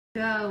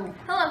Go.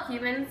 Hello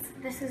humans,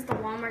 this is the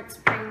Walmart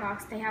spring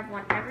box. They have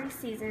one every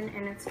season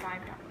and it's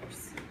 $5.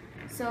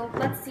 So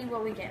let's see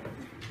what we get.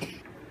 Ooh,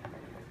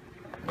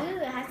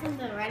 it has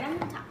something right on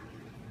the top.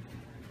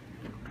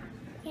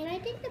 Can I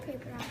take the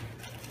paper off?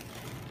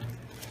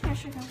 Yeah,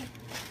 sure, go ahead.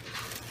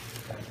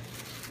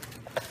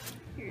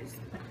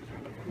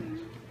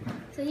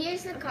 So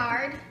here's the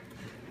card.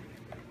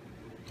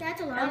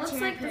 That's a lot. It looks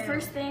like the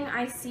first thing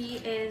I see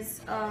is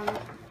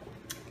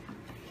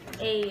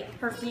a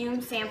perfume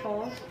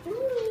sample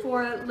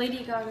for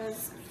Lady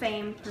Gaga's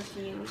Fame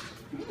perfume.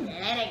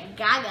 Lady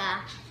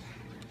Gaga.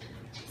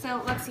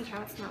 So let's see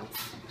how it smells.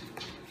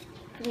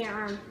 Give me your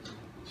arm.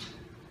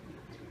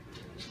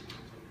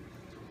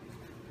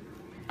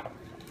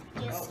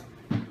 Just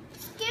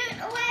scoot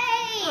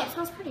away. Oh, it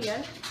smells pretty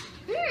good.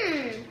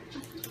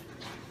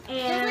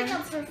 And Just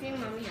like a perfume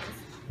Mommy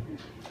has.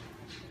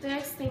 the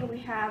next thing we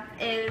have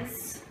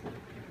is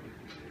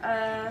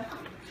I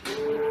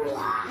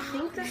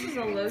think this is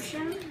a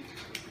lotion.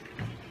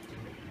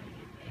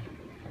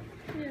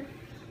 Yeah.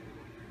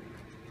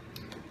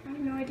 I have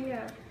no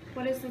idea.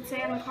 What does it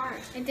say on the card?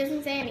 It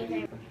doesn't say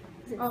anything.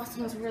 Oh, it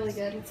smells really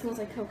good. It smells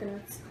like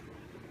coconuts.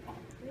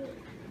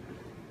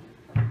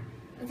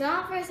 I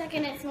thought for a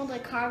second it smelled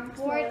like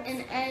cardboard,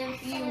 and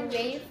if you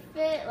wave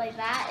it like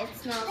that, it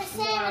smells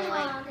more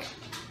like.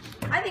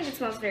 I think it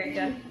smells very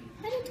good.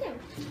 I do too.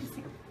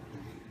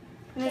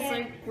 And it's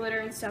like glitter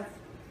and stuff.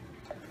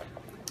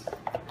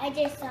 I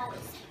just saw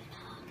this.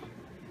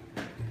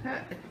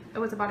 It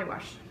was a body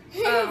wash.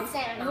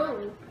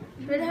 Oh,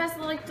 but it has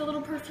like the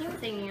little perfume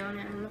thingy on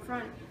it on the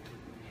front.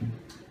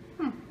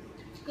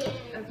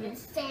 Okay.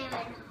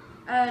 Salmon.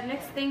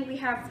 Next thing we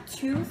have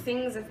 2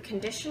 things of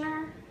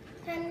conditioner.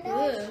 I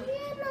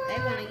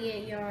want to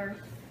get your.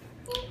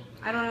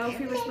 I don't know if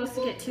we were supposed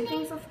to get 2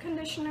 things of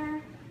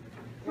conditioner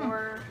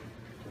or.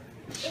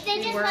 If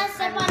they just were. messed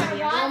I up have no on a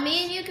idea. rock. Well,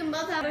 me and you can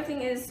both The have. other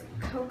thing is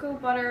cocoa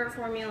butter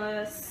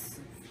formula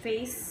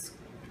face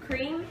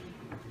cream,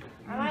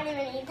 I might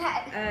even eat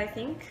that. I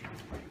think.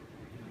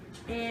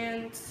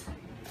 And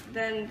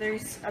then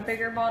there's a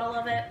bigger bottle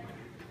of it.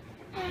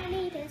 I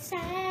need a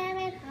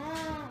salmon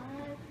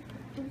heart.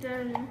 And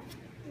then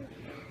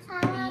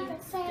I want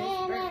the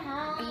salmon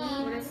heart.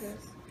 what is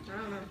this? I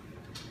don't know.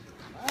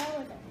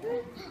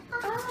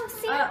 Oh,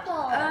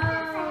 sample.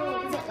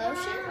 Is it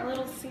lotion? A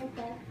little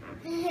sample.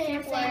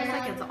 Looks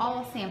like it's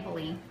all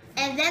sampley.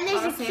 And then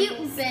there's All a cute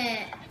samples. bit.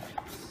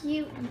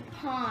 Cute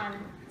pawn.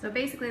 So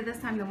basically this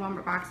time the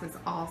Walmart box is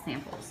all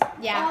samples.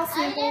 Yeah. All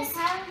samples. The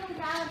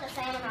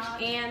salmon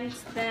heart. And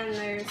then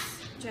there's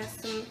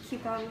just some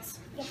coupons.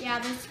 Yeah,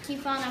 there's a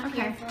coupon up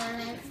here for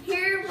it.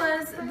 Here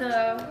was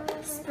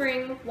the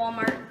spring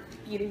Walmart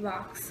beauty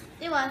box.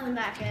 It wasn't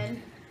that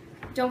good.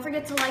 Don't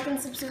forget to like and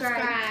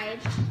subscribe.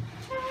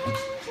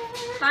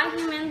 Subscribe. Bye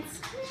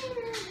humans.